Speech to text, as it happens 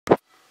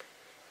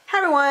Hi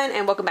everyone,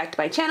 and welcome back to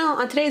my channel.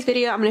 On today's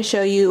video, I'm going to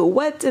show you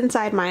what's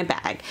inside my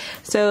bag.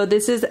 So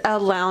this is a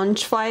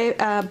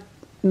Loungefly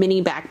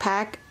mini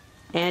backpack,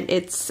 and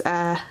it's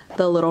the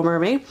Little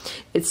Mermaid.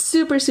 It's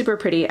super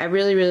pretty. I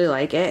really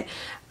like it.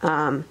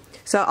 So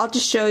I'll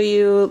just show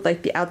you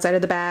like the outside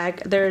of the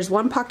bag. There's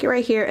one pocket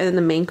right here and then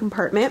the main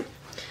compartment,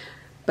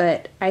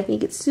 but I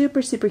think it's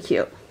super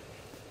cute.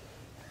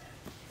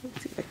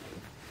 Let's see if I can.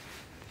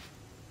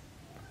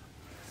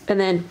 And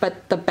then,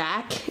 but the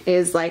back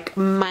is like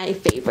my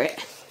favorite.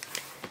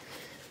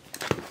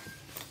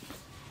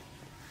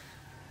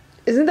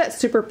 Isn't that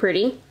super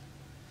pretty?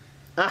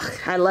 Ugh,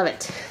 I love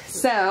it.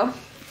 So,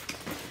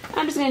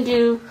 I'm just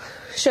gonna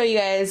show you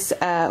guys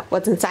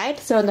what's inside.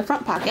 So in the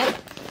front pocket,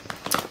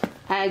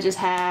 I just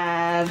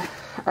have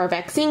our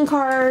vaccine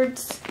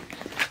cards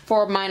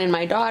for mine and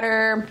my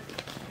daughter.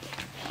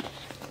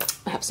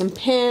 I have some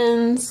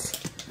pins.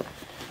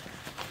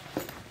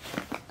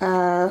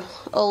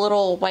 A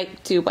little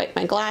wipe to wipe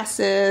my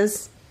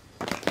glasses,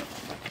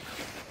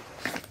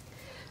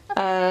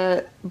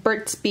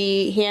 Burt's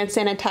Bees hand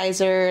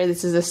sanitizer.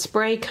 This is a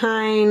spray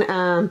kind.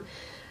 I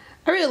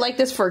really like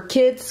this for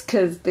kids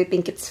because they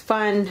think it's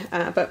fun,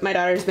 but my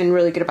daughter's been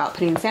really good about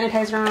putting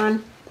sanitizer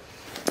on.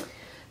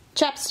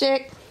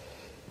 Chapstick.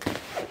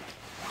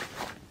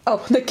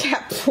 Oh, the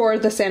cap for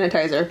the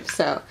sanitizer.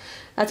 So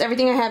that's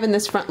everything I have in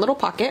this front little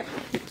pocket.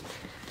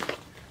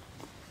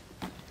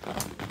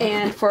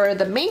 And for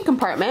the main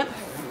compartment,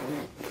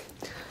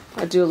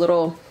 I'll do a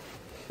little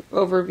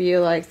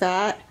overview like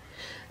that.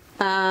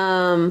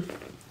 I'm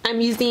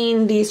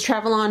using these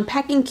Travel-On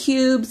packing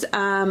cubes.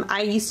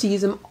 I used to use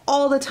them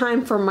all the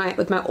time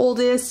with my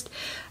oldest.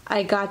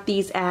 I got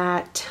these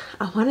at,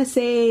 I want to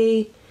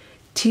say,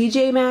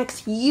 TJ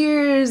Maxx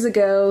years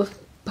ago,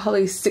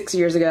 probably 6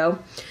 years ago.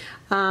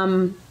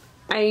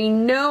 I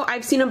know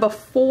I've seen them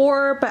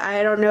before, but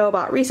I don't know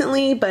about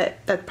recently, but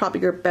that's probably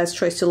your best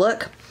choice to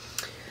look.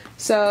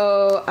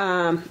 So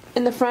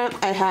in the front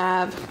I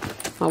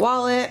have my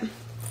wallet,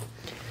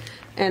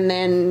 and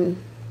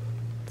then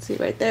see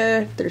right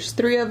there, there's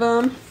 3 of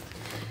them,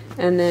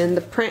 and then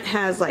the print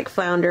has like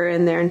Flounder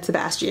in there and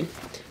Sebastian.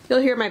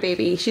 You'll hear my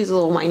baby, she's a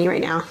little whiny right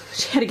now.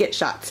 She had to get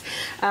shots.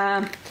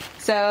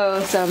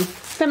 So some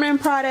feminine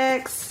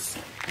products,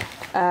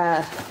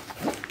 the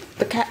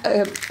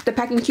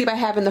packing cube I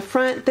have in the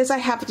front. This I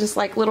have just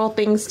like little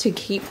things to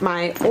keep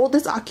my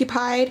oldest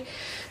occupied.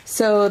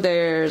 So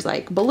there's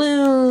like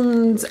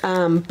balloons,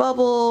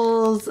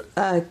 bubbles,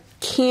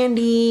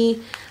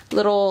 candy,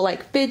 little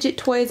like fidget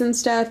toys and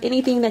stuff,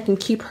 anything that can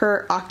keep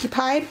her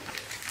occupied.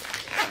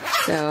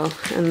 So,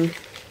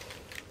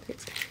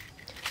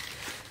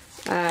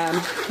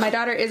 my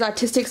daughter is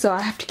autistic, so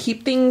I have to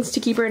keep things to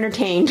keep her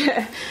entertained,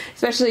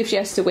 especially if she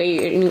has to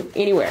wait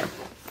anywhere.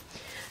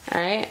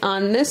 Alright,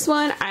 on this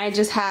one I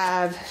just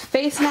have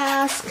face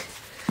mask.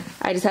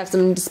 I just have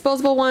some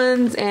disposable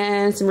ones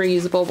and some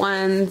reusable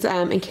ones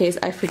in case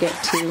I forget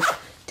to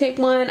take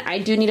one. I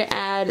do need to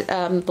add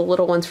the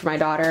little ones for my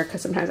daughter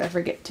because sometimes I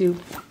forget to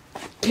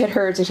get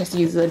hers and she has to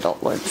use the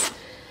adult ones.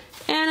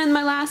 And in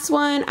my last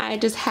one, I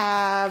just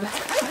have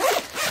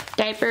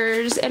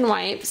diapers and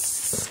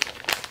wipes.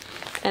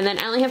 And then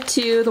I only have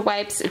 2. The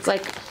wipes, it's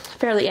like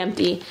fairly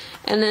empty.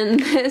 And then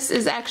this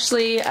is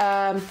actually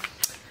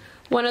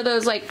one of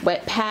those like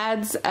wet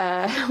pads.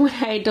 When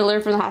I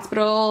delivered from the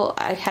hospital,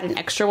 I had an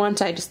extra one,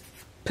 so I just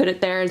put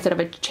it there instead of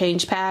a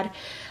change pad.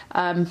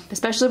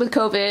 Especially with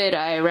COVID,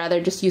 I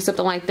rather just use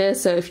something like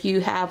this. So if you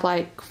have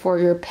like for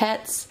your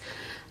pets,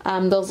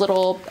 those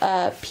little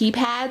pee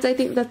pads, I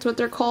think that's what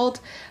they're called.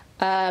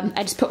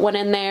 I just put one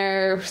in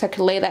there so I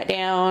could lay that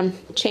down,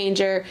 change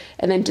her,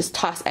 and then just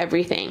toss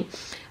everything.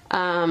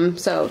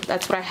 So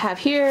that's what I have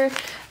here.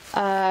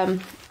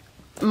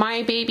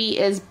 My baby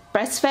is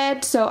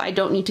breastfed, so I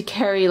don't need to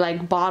carry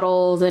like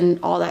bottles and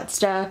all that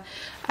stuff.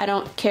 I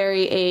don't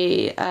carry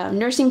a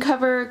nursing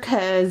cover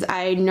because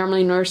I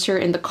normally nurse her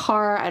in the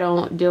car. I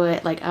don't do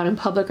it like out in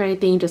public or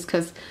anything just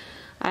because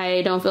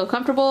I don't feel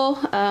comfortable,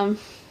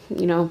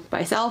 you know, by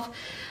myself.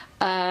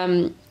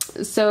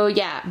 So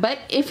yeah, but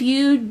if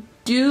you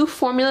do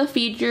formula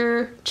feed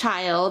your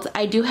child,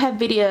 I do have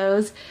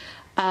videos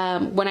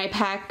when I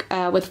pack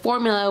with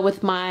formula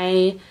with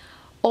my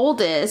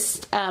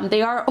oldest.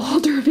 They are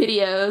older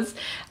videos.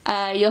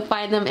 You'll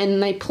find them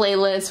in my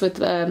playlist with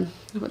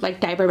like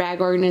diaper bag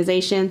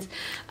organizations.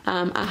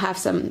 I'll have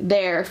some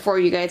there for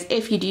you guys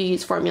if you do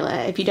use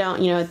formula. If you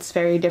don't, you know, it's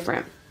very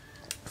different.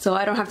 So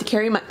I don't have to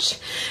carry much.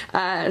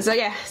 So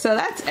yeah, so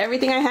that's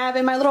everything I have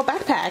in my little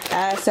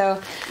backpack.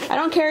 So I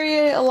don't carry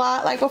it a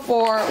lot like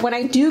before. When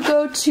I do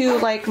go to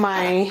like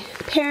my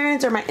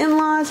parents or my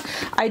in-laws,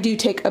 I do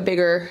take a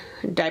bigger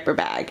diaper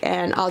bag,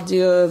 and I'll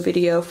do a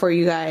video for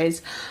you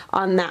guys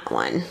on that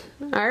one.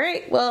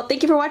 Alright, well,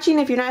 thank you for watching.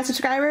 If you're not a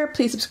subscriber,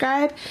 please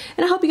subscribe,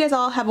 and I hope you guys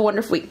all have a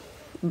wonderful week.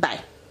 Bye.